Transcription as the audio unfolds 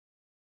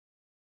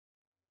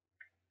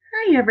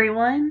Hi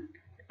everyone,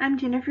 I'm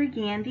Jennifer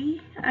Gandy.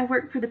 I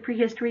work for the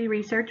Prehistory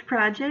Research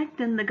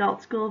Project in the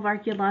Gault School of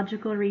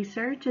Archaeological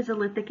Research as a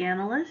lithic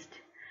analyst.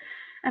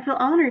 I feel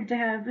honored to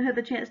have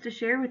the chance to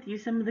share with you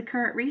some of the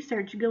current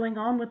research going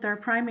on with our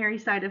primary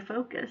site of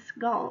focus,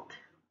 Gault.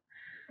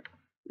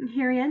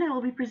 Herein I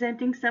will be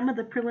presenting some of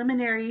the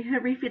preliminary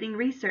refitting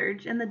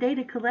research and the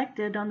data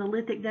collected on the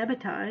lithic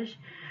debitage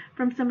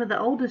from some of the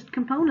oldest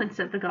components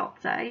of the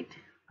Gault site.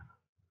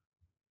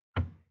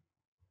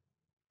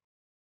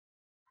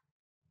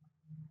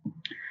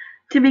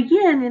 To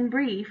begin, in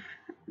brief,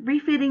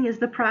 refitting is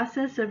the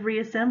process of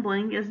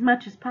reassembling as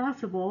much as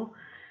possible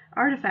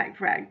artifact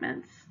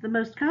fragments, the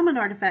most common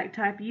artifact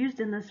type used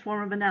in this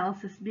form of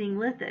analysis being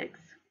lithics.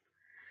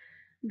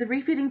 The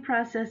refitting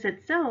process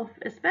itself,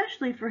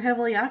 especially for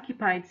heavily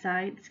occupied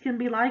sites, can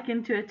be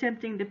likened to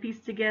attempting to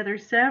piece together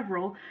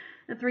several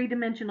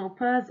three-dimensional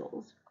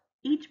puzzles,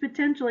 each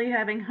potentially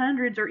having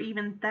hundreds or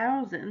even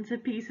thousands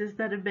of pieces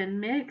that have been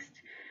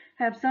mixed,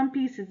 have some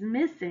pieces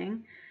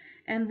missing,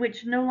 and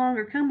which no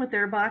longer come with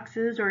their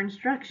boxes or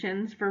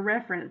instructions for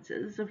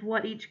references of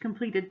what each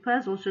completed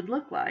puzzle should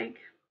look like.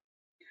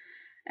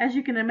 As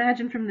you can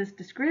imagine from this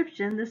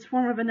description, this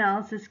form of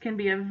analysis can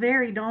be a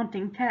very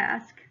daunting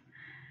task.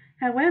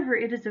 However,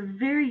 it is a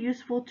very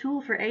useful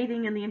tool for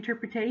aiding in the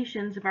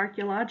interpretations of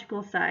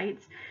archaeological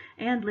sites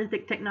and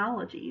lithic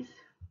technologies.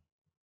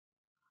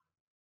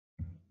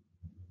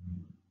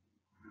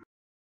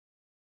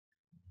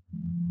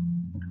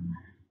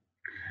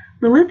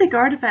 The lithic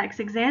artifacts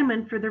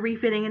examined for the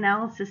refitting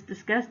analysis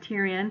discussed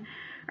herein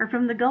are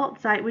from the Gault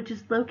site, which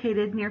is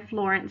located near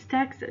Florence,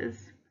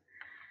 Texas.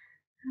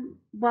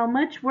 While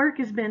much work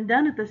has been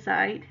done at the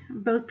site,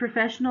 both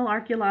professional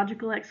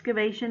archaeological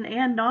excavation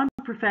and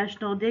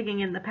non-professional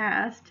digging in the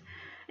past,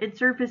 its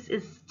surface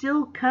is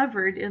still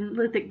covered in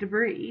lithic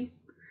debris.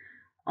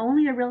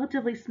 Only a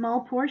relatively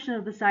small portion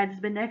of the site has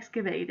been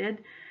excavated,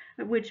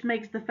 which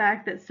makes the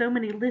fact that so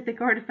many lithic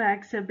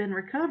artifacts have been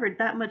recovered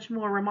that much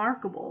more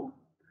remarkable.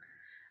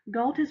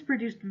 Gault has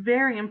produced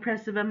very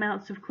impressive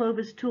amounts of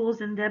Clovis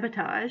tools and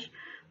debitage,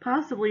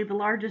 possibly the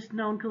largest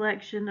known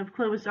collection of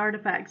Clovis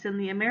artifacts in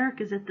the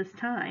Americas at this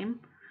time.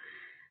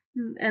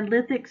 And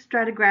lithic,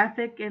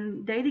 stratigraphic,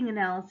 and dating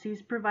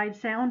analyses provide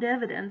sound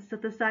evidence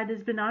that the site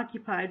has been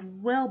occupied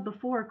well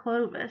before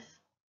Clovis.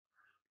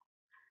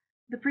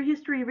 The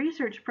Prehistory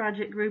Research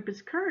Project group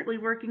is currently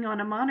working on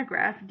a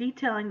monograph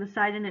detailing the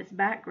site and its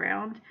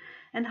background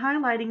and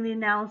highlighting the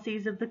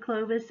analyses of the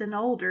Clovis and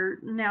older,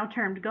 now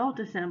termed Gault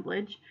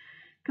assemblage,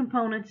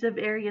 components of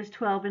areas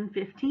 12 and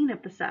 15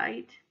 of the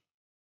site.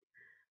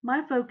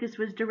 My focus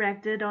was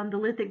directed on the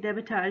lithic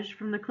debitage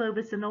from the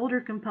Clovis and older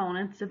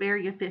components of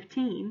area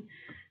 15,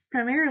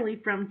 primarily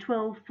from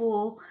 12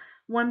 full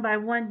 1 by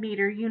 1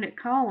 meter unit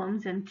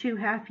columns and 2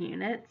 half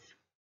units.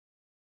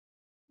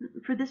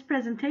 For this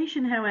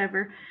presentation,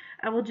 however,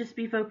 I will just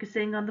be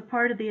focusing on the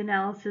part of the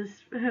analysis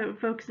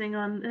focusing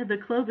on the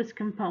Clovis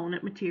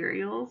component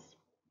materials.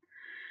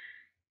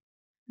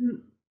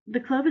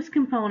 The Clovis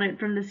component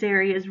from this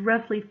area is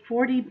roughly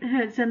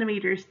 40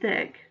 centimeters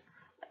thick.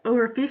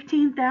 Over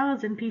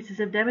 15,000 pieces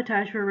of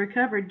debitage were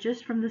recovered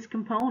just from this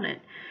component,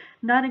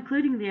 not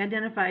including the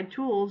identified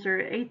tools or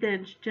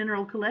 1/8-inch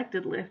general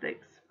collected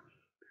lithics,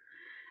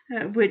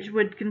 which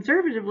would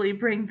conservatively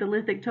bring the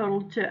lithic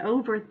total to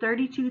over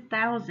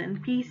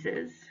 32,000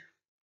 pieces.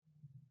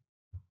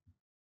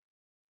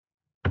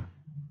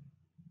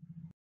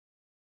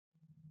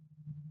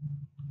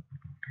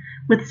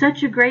 With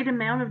such a great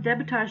amount of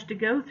debitage to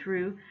go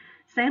through,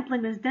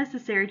 sampling is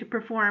necessary to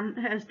perform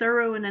as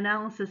thorough an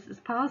analysis as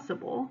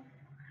possible.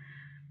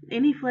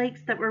 Any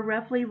flakes that were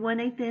roughly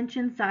 1/8 inch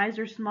in size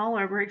or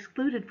smaller were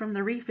excluded from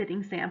the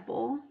refitting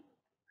sample.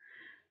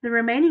 The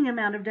remaining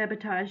amount of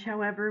debitage,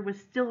 however, was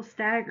still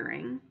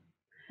staggering.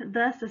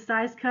 Thus, a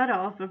size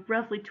cutoff of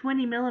roughly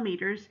 20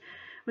 millimeters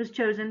was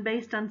chosen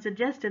based on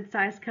suggested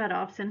size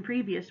cutoffs in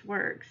previous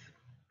works.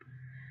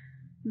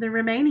 The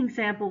remaining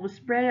sample was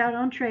spread out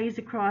on trays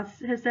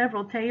across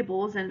several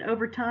tables, and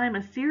over time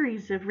a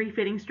series of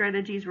refitting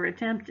strategies were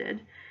attempted,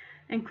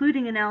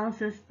 including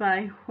analysis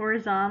by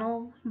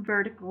horizontal,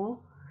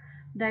 vertical,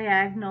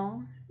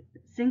 diagonal,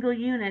 single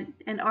unit,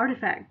 and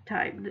artifact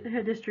type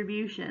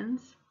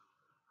distributions.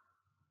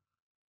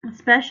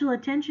 Special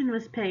attention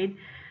was paid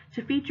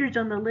to features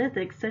on the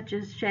lithics such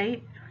as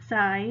shape,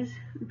 size,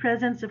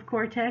 presence of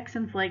cortex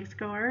and flake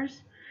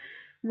scars,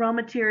 raw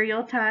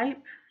material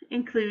type,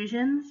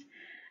 inclusions,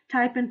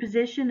 type and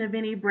position of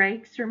any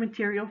breaks or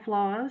material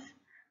flaws,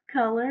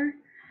 color,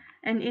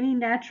 and any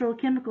natural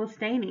chemical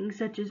staining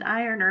such as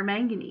iron or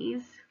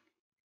manganese.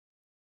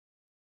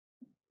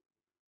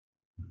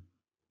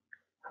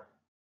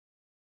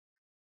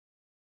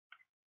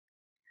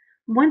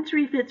 Once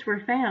refits were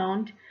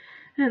found,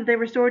 they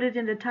were sorted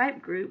into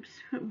type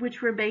groups,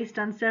 which were based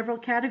on several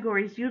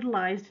categories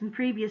utilized in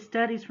previous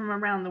studies from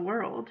around the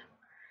world.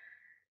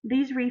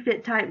 These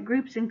refit type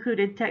groups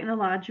included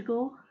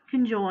technological,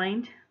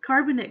 conjoined,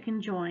 carbonate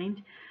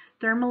conjoined,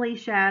 thermally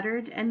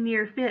shattered, and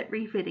near fit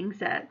refitting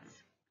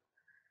sets.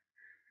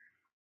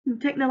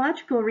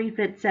 Technological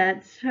refit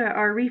sets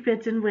are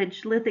refits in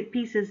which lithic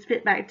pieces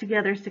fit back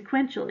together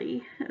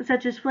sequentially,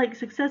 such as flakes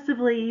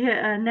successively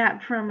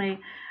napped from a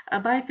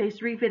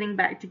biface refitting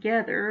back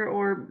together,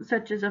 or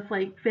such as a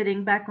flake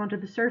fitting back onto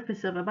the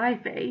surface of a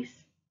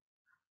biface.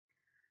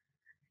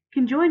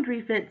 Conjoined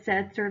refit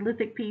sets are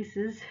lithic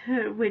pieces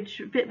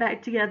which fit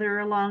back together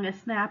along a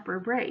snap or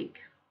break.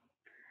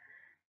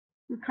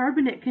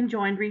 Carbonate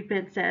conjoined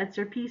refit sets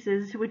are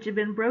pieces which had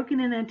been broken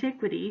in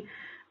antiquity,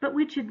 but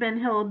which had been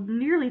held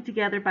nearly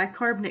together by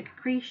carbonate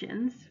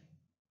accretions.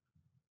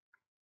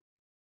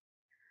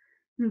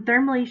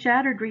 Thermally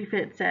shattered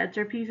refit sets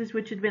are pieces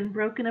which had been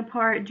broken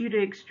apart due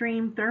to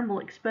extreme thermal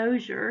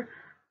exposure,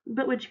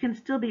 but which can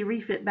still be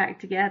refit back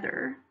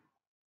together.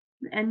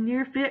 And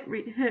near-fit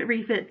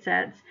refit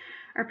sets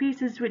are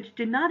pieces which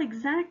do not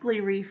exactly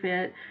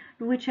refit,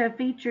 but which have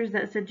features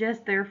that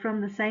suggest they're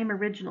from the same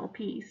original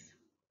piece.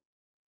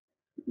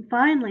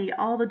 Finally,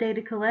 all the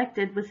data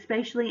collected was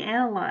spatially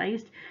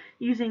analyzed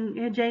using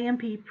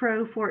JMP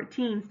Pro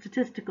 14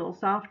 statistical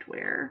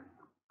software.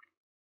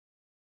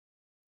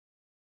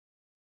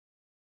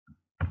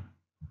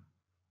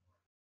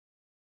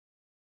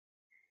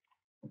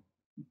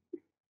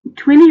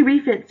 20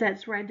 refit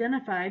sets were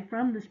identified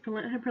from this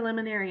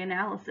preliminary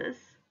analysis.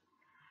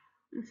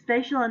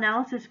 Spatial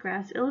analysis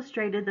graphs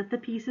illustrated that the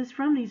pieces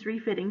from these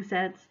refitting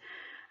sets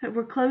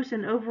were close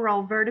in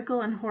overall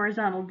vertical and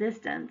horizontal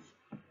distance,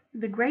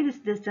 the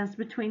greatest distance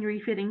between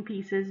refitting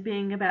pieces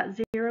being about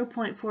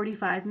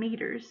 0.45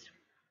 meters.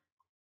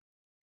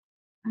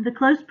 The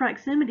close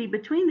proximity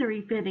between the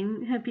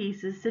refitting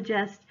pieces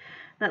suggests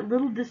that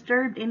little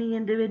disturbed any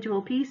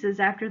individual pieces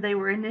after they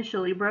were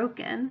initially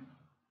broken.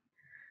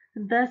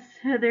 Thus,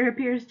 there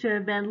appears to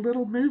have been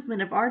little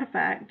movement of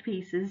artifact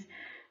pieces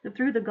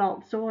through the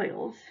Gault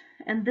soils,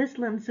 and this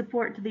lends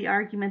support to the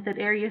argument that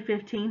Area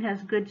 15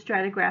 has good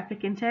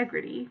stratigraphic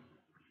integrity.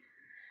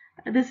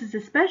 This is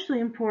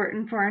especially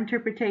important for our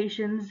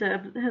interpretations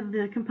of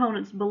the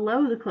components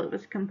below the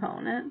Clovis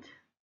component.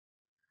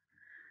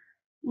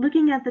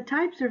 Looking at the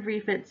types of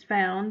refits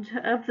found,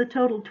 of the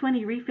total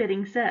 20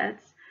 refitting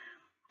sets,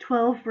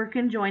 12 were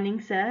conjoining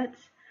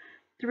sets,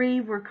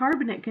 3 were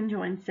carbonate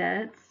conjoined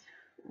sets,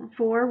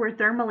 4 were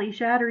thermally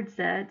shattered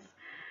sets,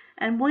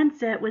 and 1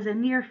 set was a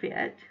near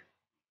fit.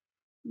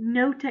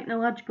 No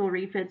technological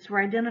refits were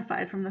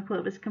identified from the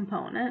Clovis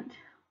component.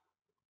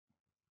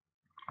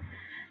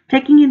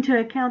 Taking into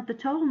account the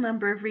total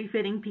number of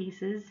refitting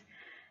pieces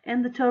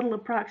and the total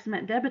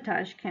approximate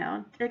debitage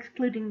count,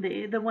 excluding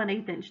the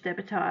 1/8 inch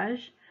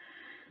debitage,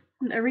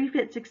 a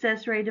refit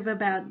success rate of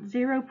about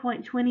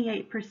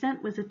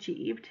 0.28% was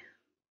achieved.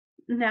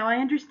 Now, I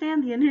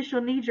understand the initial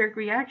knee-jerk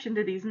reaction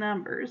to these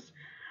numbers.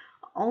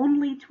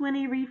 Only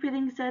 20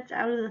 refitting sets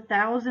out of the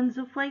thousands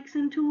of flakes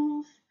and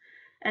tools,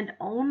 and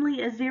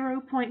only a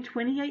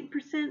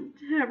 0.28%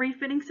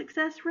 refitting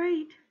success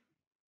rate?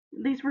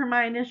 These were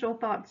my initial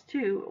thoughts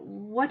too.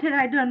 What had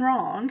I done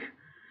wrong?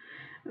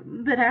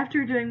 But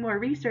after doing more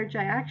research,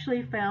 I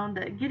actually found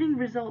that getting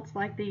results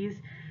like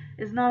these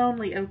is not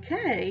only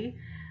okay,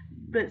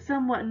 but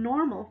somewhat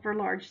normal for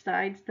large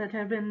sites that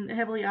have been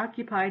heavily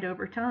occupied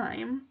over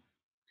time.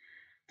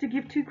 To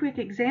give 2 quick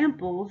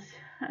examples,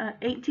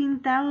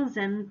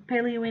 18,000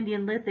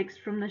 Paleo-Indian lithics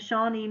from the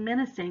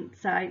Shawnee-Minisink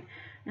site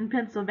in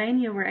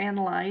Pennsylvania were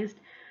analyzed,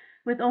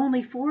 with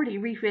only 40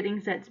 refitting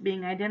sets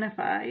being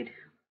identified.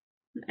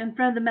 And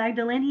from the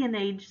Magdalenian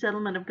Age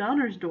settlement of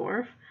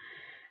Gonnersdorf,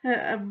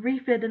 a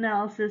refit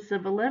analysis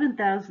of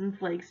 11,000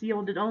 flakes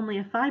yielded only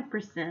a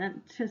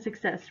 5%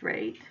 success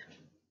rate.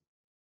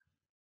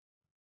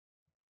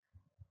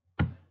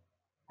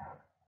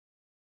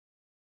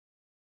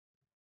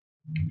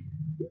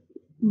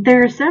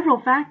 There are several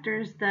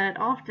factors that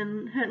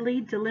often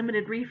lead to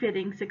limited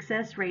refitting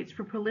success rates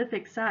for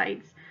prolific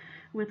sites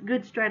with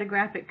good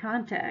stratigraphic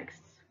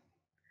contexts.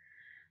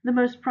 The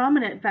most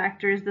prominent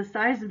factor is the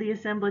size of the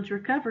assemblage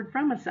recovered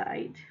from a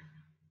site.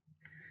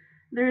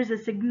 There is a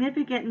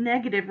significant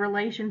negative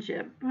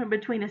relationship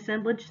between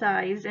assemblage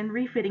size and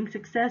refitting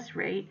success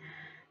rate,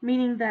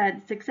 meaning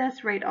that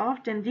success rate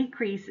often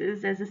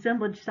decreases as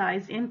assemblage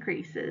size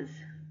increases.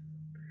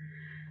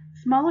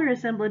 Smaller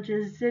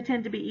assemblages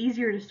tend to be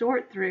easier to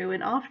sort through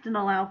and often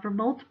allow for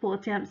multiple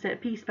attempts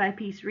at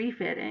piece-by-piece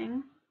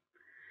refitting.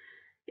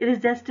 It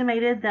is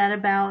estimated that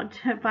about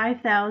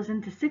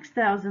 5,000 to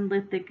 6,000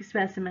 lithic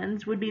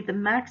specimens would be the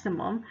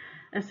maximum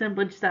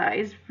assemblage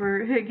size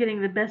for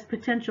getting the best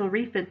potential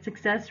refit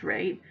success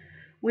rate,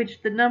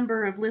 which the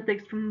number of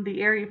lithics from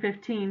the Area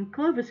 15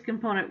 Clovis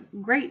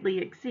component greatly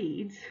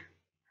exceeds.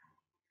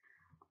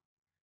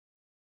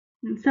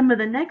 Some of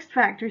the next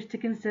factors to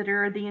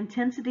consider are the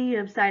intensity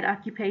of site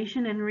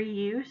occupation and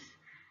reuse,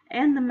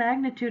 and the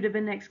magnitude of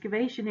an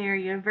excavation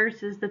area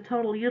versus the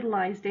total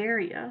utilized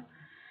area.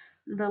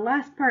 The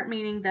last part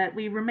meaning that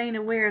we remain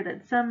aware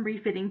that some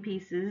refitting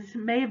pieces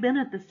may have been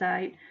at the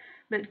site,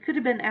 but could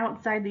have been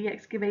outside the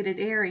excavated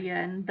area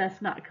and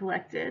thus not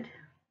collected.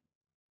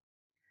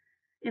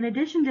 In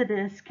addition to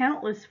this,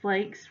 countless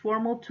flakes,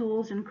 formal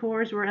tools, and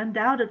cores were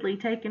undoubtedly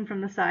taken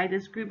from the site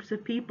as groups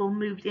of people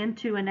moved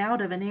into and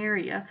out of an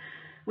area,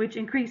 which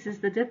increases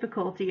the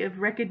difficulty of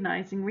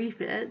recognizing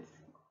refits.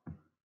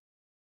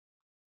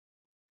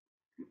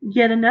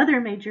 Yet another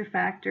major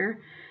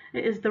factor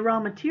is the raw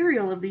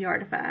material of the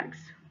artifacts.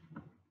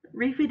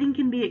 Refitting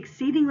can be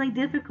exceedingly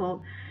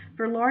difficult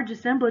for large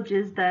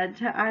assemblages that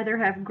either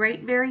have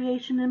great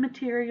variation in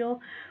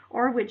material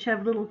or which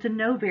have little to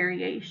no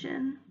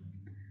variation.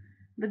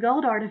 The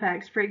Gault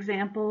artifacts, for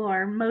example,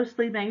 are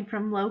mostly made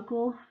from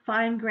local,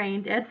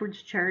 fine-grained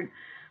Edwards chert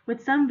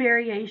with some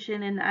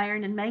variation in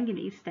iron and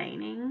manganese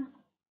staining.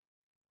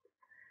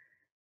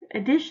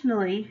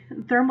 Additionally,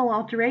 thermal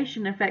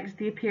alteration affects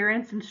the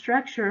appearance and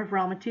structure of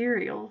raw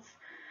materials,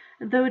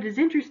 though it is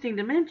interesting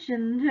to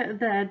mention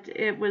that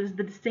it was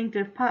the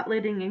distinctive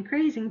pot-lidding and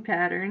crazing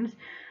patterns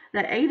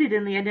that aided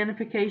in the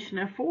identification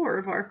of 4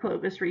 of our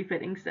Clovis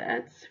refitting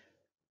sets.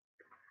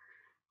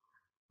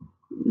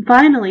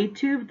 Finally,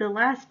 2 of the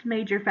last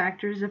major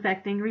factors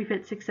affecting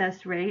refit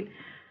success rate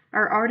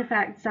are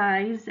artifact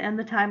size and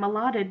the time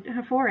allotted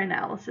for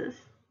analysis.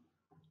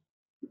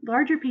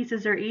 Larger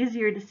pieces are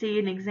easier to see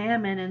and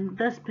examine and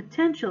thus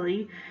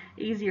potentially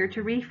easier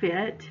to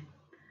refit.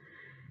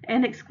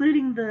 And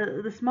excluding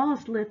the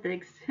smallest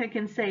lithics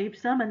can save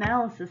some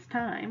analysis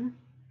time.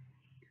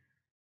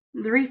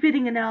 The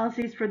refitting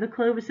analyses for the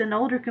Clovis and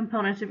older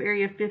components of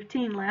Area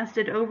 15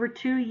 lasted over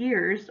 2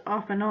 years,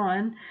 off and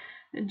on,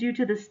 due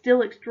to the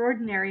still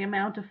extraordinary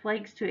amount of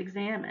flakes to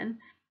examine,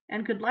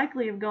 and could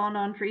likely have gone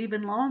on for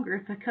even longer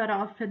if a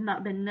cutoff had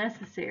not been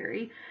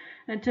necessary,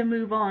 and to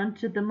move on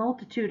to the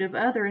multitude of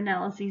other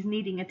analyses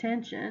needing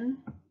attention.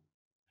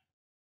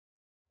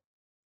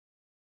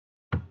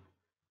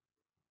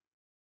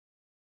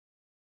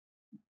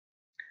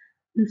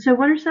 And so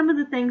what are some of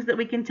the things that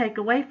we can take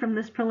away from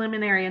this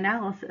preliminary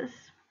analysis?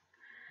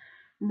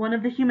 One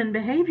of the human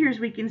behaviors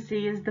we can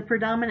see is the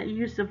predominant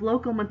use of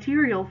local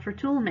material for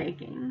tool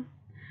making.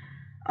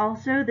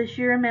 Also, the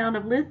sheer amount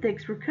of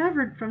lithics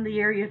recovered from the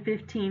Area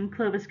 15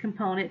 Clovis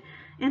component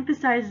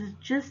emphasizes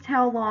just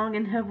how long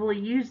and heavily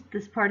used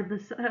this part of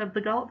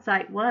the Gault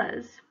site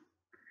was.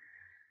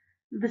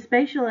 The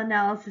spatial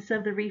analysis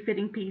of the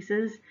refitting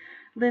pieces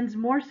lends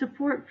more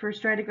support for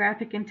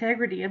stratigraphic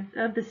integrity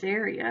of this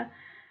area,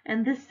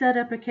 and this set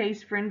up a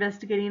case for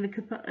investigating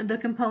the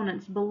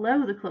components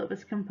below the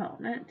Clovis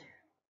component.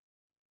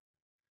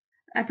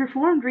 I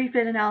performed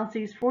refit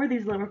analyses for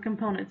these lower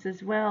components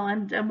as well,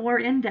 and a more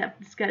in-depth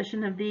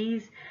discussion of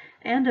these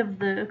and of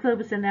the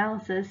Clovis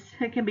analysis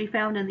can be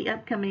found in the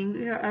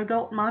upcoming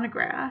Gault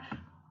monograph.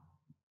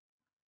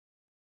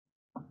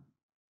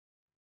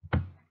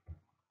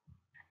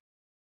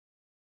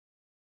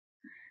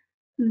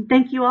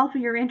 Thank you all for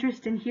your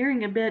interest in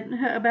hearing a bit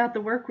about the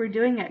work we're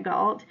doing at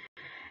Gault,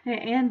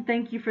 and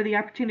thank you for the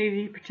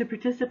opportunity to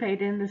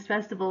participate in this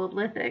Festival of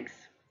Lithics.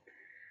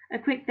 A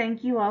quick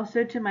thank you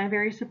also to my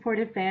very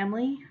supportive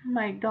family,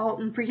 my Gault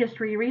and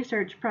Prehistory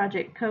Research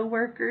Project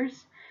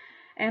co-workers,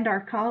 and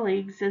our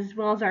colleagues, as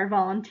well as our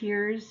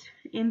volunteers,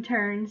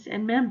 interns,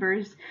 and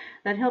members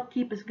that help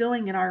keep us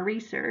going in our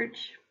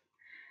research.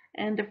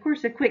 And of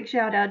course, a quick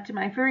shout out to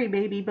my furry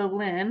baby,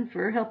 Bolin,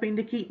 for helping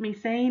to keep me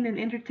sane and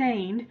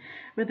entertained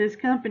with his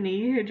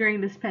company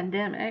during this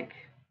pandemic.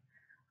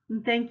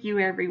 And thank you,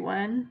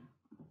 everyone.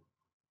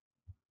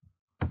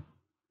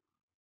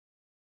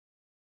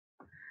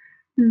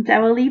 And I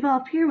will leave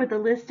off here with a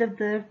list of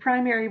the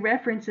primary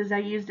references I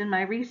used in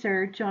my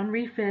research on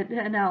refit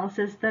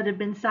analysis that have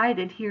been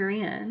cited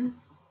herein.